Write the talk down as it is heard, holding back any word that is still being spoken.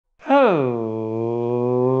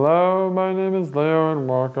Hello, my name is Leo and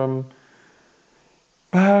welcome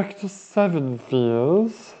back to Seven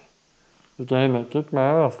Fears, the game that kicked my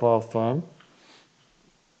ass last time.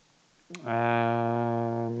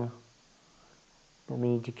 But we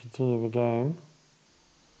need to continue the game.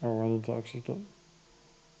 Oh, I need to actually get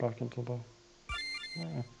back into the...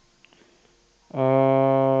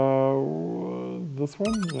 this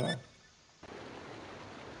one? Yeah.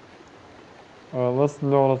 Let's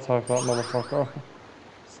not attack that motherfucker.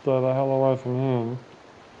 Stay the hell away from him.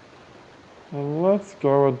 And let's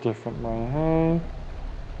go a different way, hey?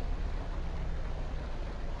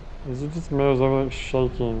 Is it just me or is everything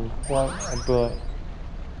shaking quite a bit?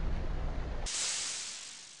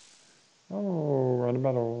 Oh, right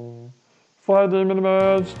about all. Fire demon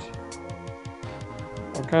emerged!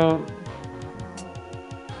 I can't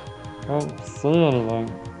see anything.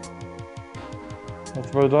 It's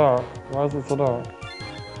very dark. Why is it so dark?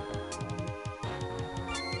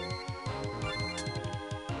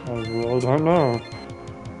 I really don't know.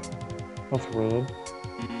 That's weird.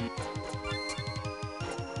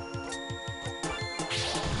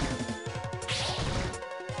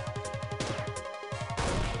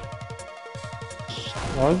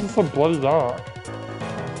 Why is it so bloody dark?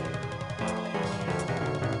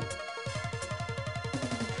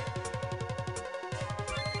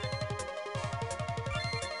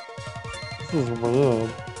 This is weird.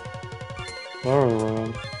 Very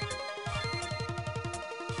weird.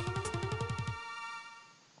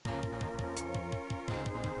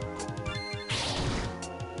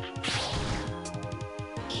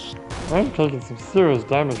 I'm taking some serious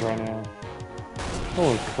damage right now.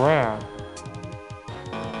 Holy crap.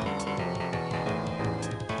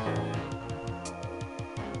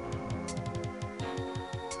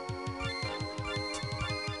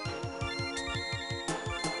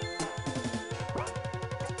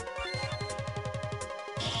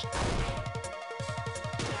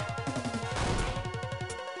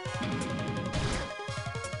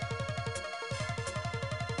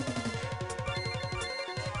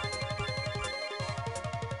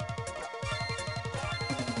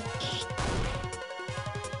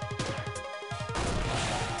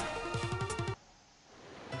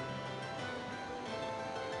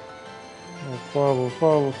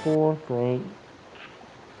 Level 4, great.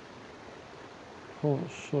 Holy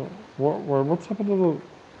shit. What's happened to the...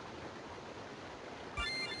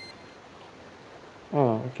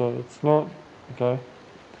 Oh, okay, it's not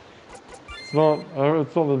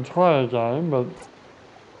the entire game, but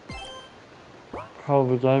how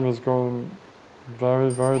the game has gone very,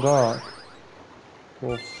 very dark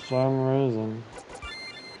for some reason.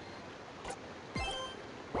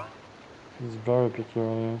 It's very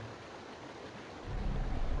peculiar.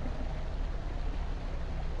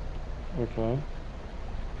 Okay.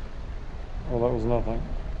 Oh, that was nothing.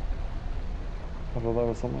 I thought that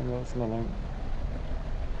was something, that's nothing.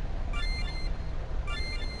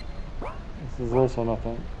 This is also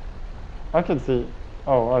nothing. I can see...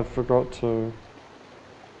 Oh, I forgot to...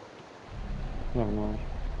 Never mind.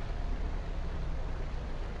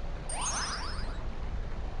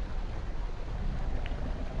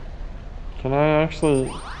 Can I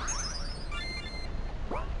actually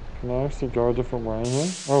go a different way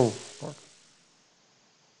here? Oh, fuck.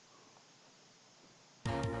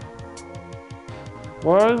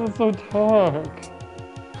 Why is it so dark?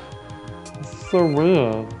 This is so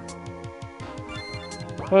weird.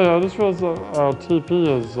 Hey, I just realized that our TP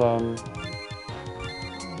is,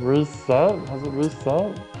 reset? Has it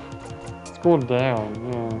reset? It's gone down,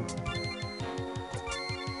 yeah.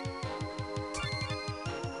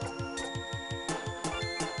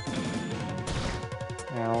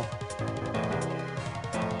 Ow.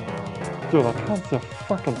 Dude, I can't see a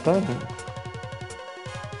fucking thing.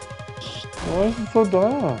 Why is it so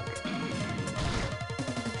dark?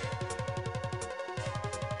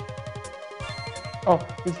 Oh,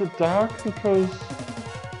 is it dark because...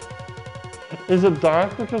 Is it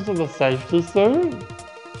dark because of the safety suit?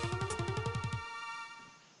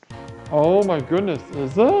 Oh my goodness,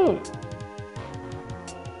 is it?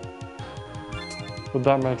 Would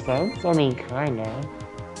that make sense? I mean, kinda.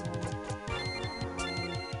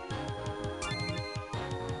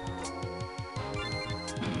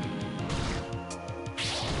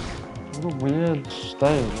 What a weird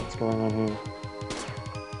thing that's going on here.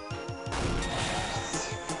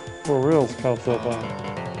 For reals, can't say that.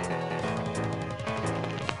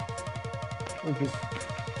 Okay.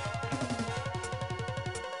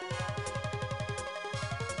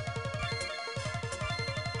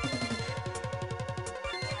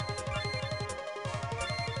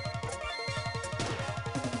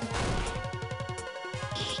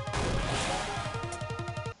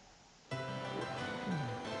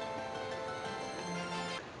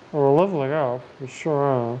 Well, we're leveling up. We sure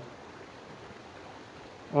are.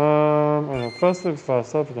 Okay, first things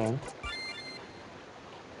first, up again.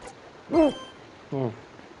 Oh.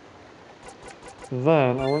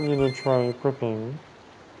 Then, I want you to try equipping.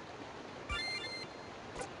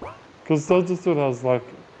 Because Soldier Suit has, like,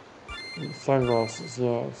 sunglasses,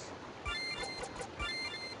 yes.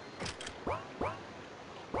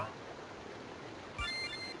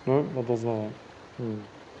 Nope, that does not.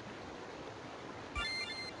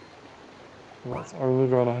 That's only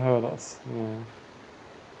going to hurt us. Yeah.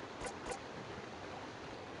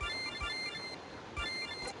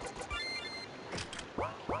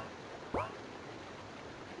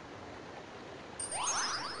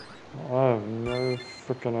 I have no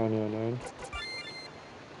freaking idea, dude.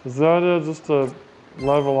 Is the idea just to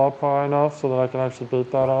level up high enough so that I can actually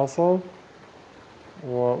beat that asshole?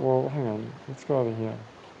 Or, well, hang on. Let's go over here.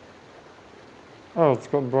 Oh, it's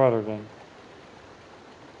got brighter again.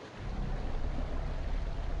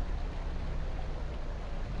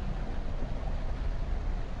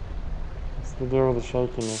 What's the deal with the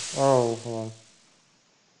shakiness? Oh, hold on.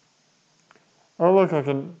 Oh, look, I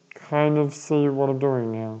can kind of see what I'm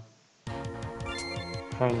doing now.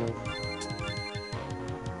 Kind of.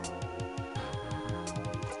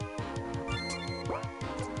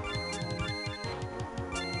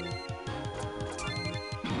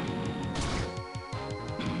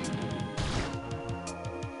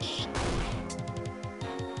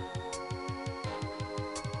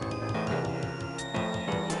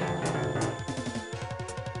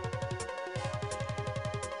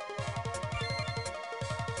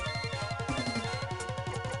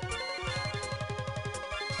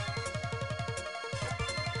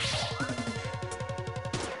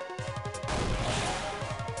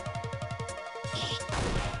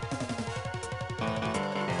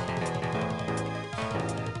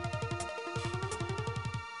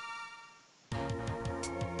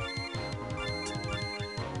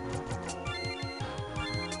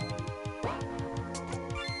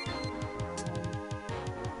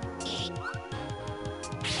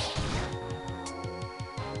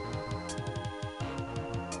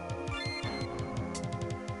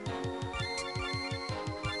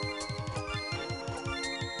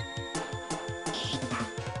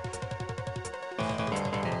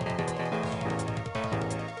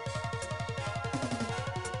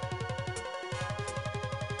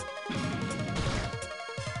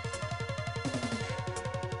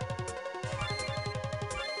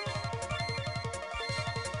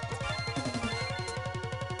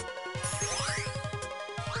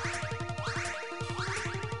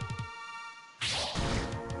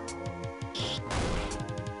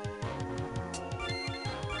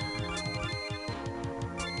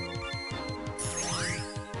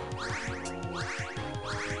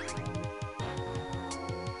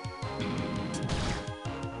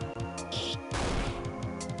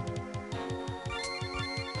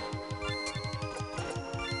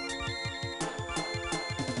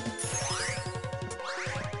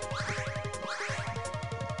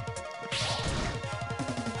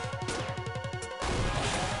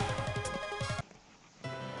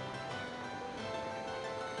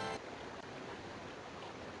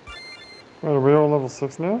 Wait, are we all level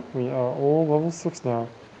 6 now? We are all level 6 now.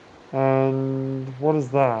 And what is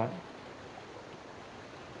that?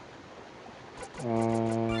 I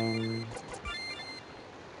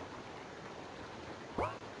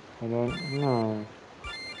don't know.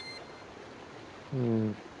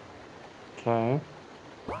 Okay.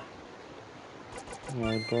 Yeah,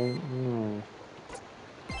 I don't know.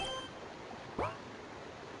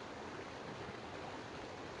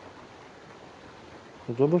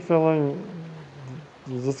 I get the feeling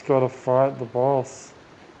you just gotta fight the boss.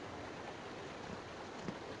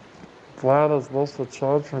 Vlad has lost the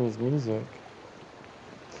charge from his music.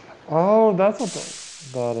 Oh, that's what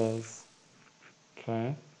that is.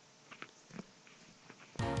 Okay.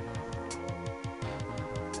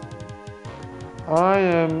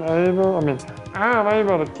 I'm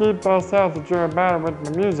able to keep us healthy during battle with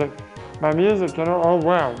my music. My music, oh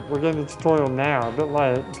wow, we're getting the tutorial now, a bit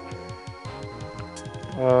late.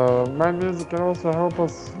 My music can also help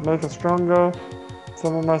us make us stronger.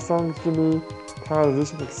 Some of my songs can be part of this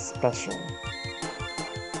special.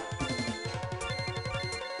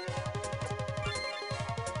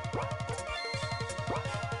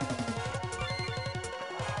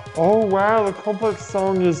 Oh wow, the complex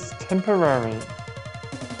song is temporary.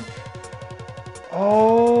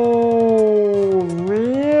 Oh,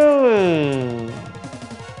 really?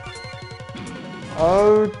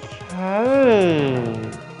 Okay.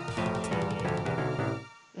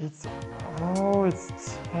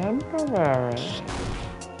 It's temporary.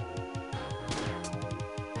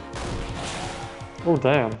 Oh,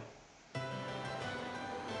 damn.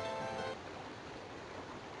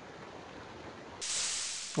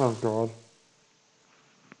 Oh, God.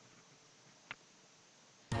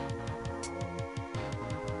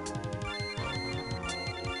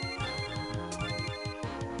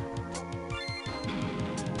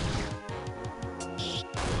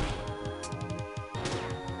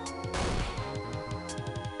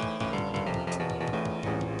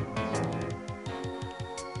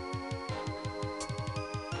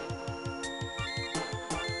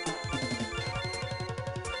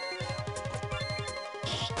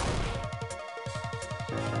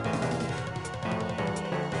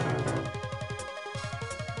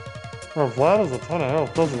 Oh, Vlad has a ton of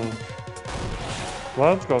health, doesn't he?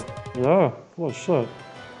 Vlad's got... Yeah, holy shit.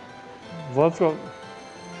 Vlad's got...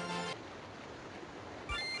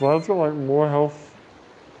 Vlad's got, like, more health...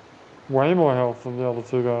 Way more health than the other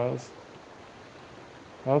two guys.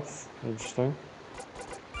 That's interesting.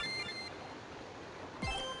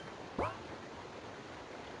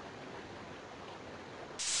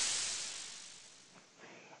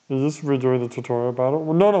 Is this redoing the tutorial battle?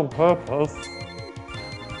 Well, not on purpose.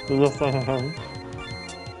 But yes, I am.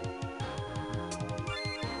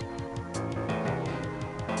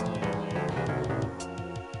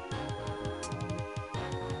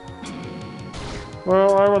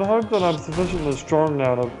 Well, I would hope that I'm sufficiently strong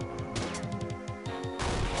now to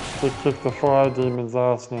kick the fire demon's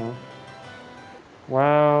ass now.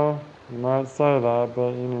 Well, you might say that,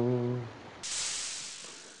 but you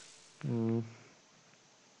know...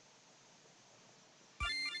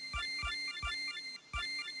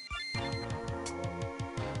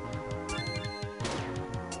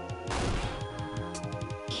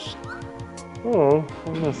 Oh, I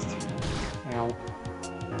missed. Ow.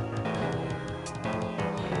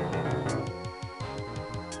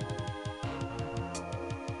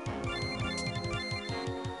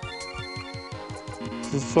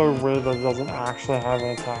 This is so weird that it doesn't actually have an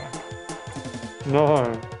attack.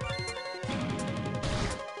 No.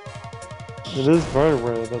 It is very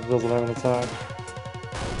weird that it doesn't have an attack.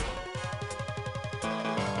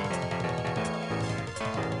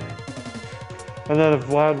 And then if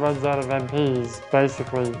Vlad runs out of MP, he's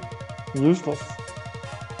basically useless.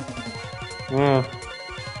 Yeah.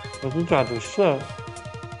 But he can't do shit.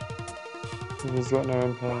 He's got no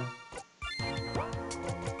MP.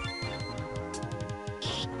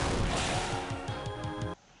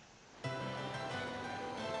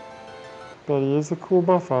 But he is a cool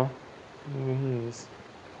buffer. Yeah, he is.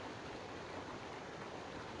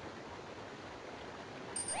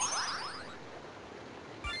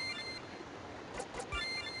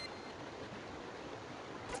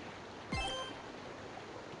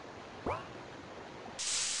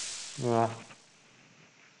 Yeah.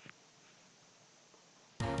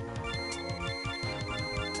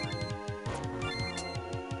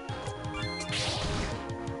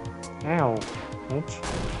 Ow, bitch.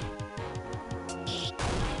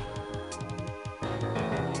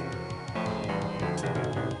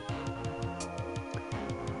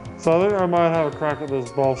 So I think I might have a crack at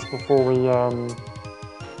this boss before we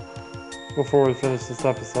finish this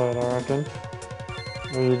episode, I reckon.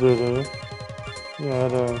 What do you? Yeah, I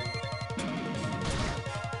do.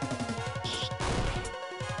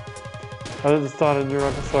 I didn't start a new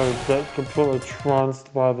episode, get completely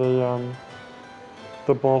tranced by the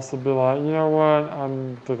boss and be like, you know what, I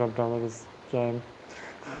think I'm done with this game.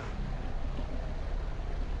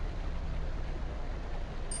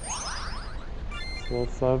 So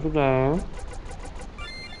let's save the game.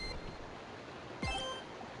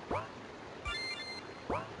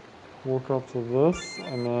 Walk up to this,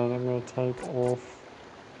 and then I'm going to take off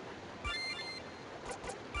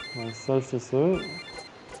my safety suit.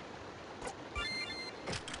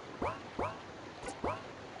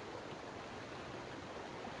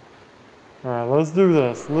 Alright, let's do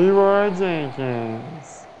this. Leroy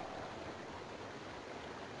Jenkins.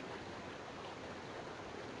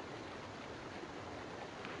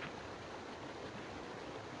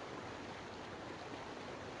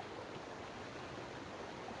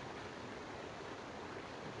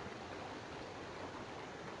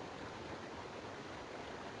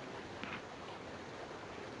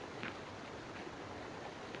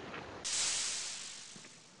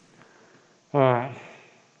 Alright.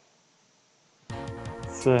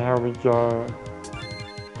 Let's see how we go.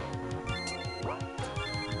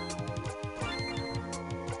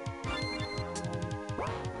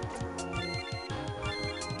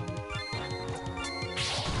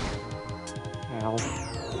 Ow.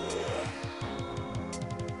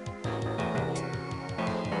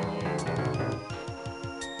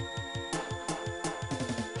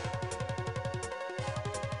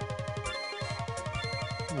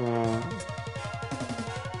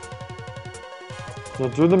 So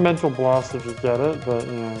do the mental blast if you get it, but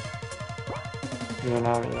you know, you don't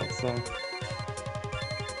have it yet, so.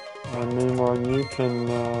 And meanwhile, you can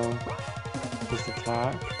just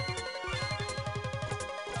attack.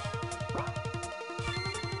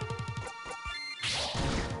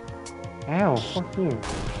 Ow, fuck you.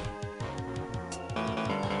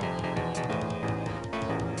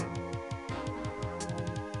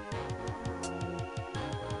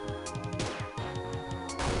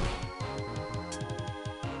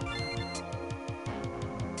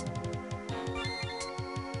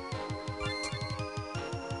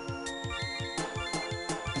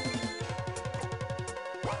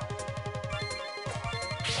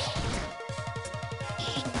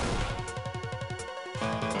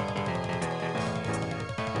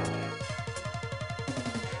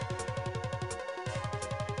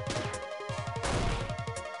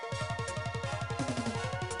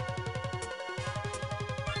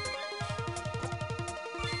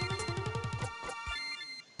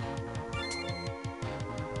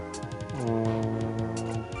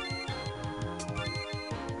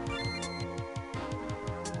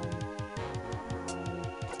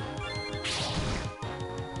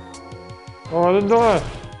 Oh, I didn't die!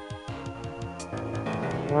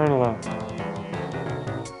 Finally.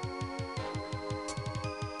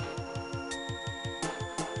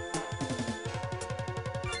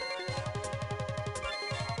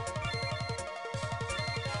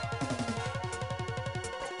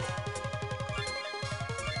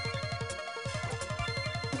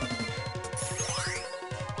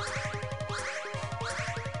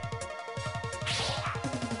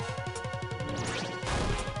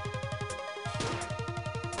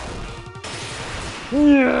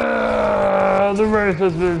 Yeah! The race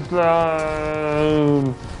has been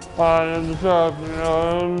done! I am the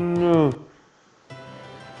champion!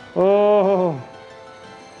 Oh!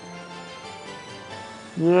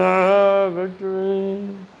 Yeah,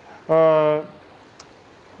 victory! I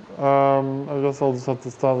guess I'll just have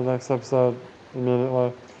to start the next episode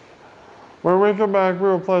immediately. When we come back, we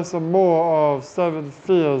will play some more of Seven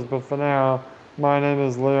Fears, but for now, my name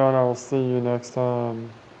is Leon. I will see you next time.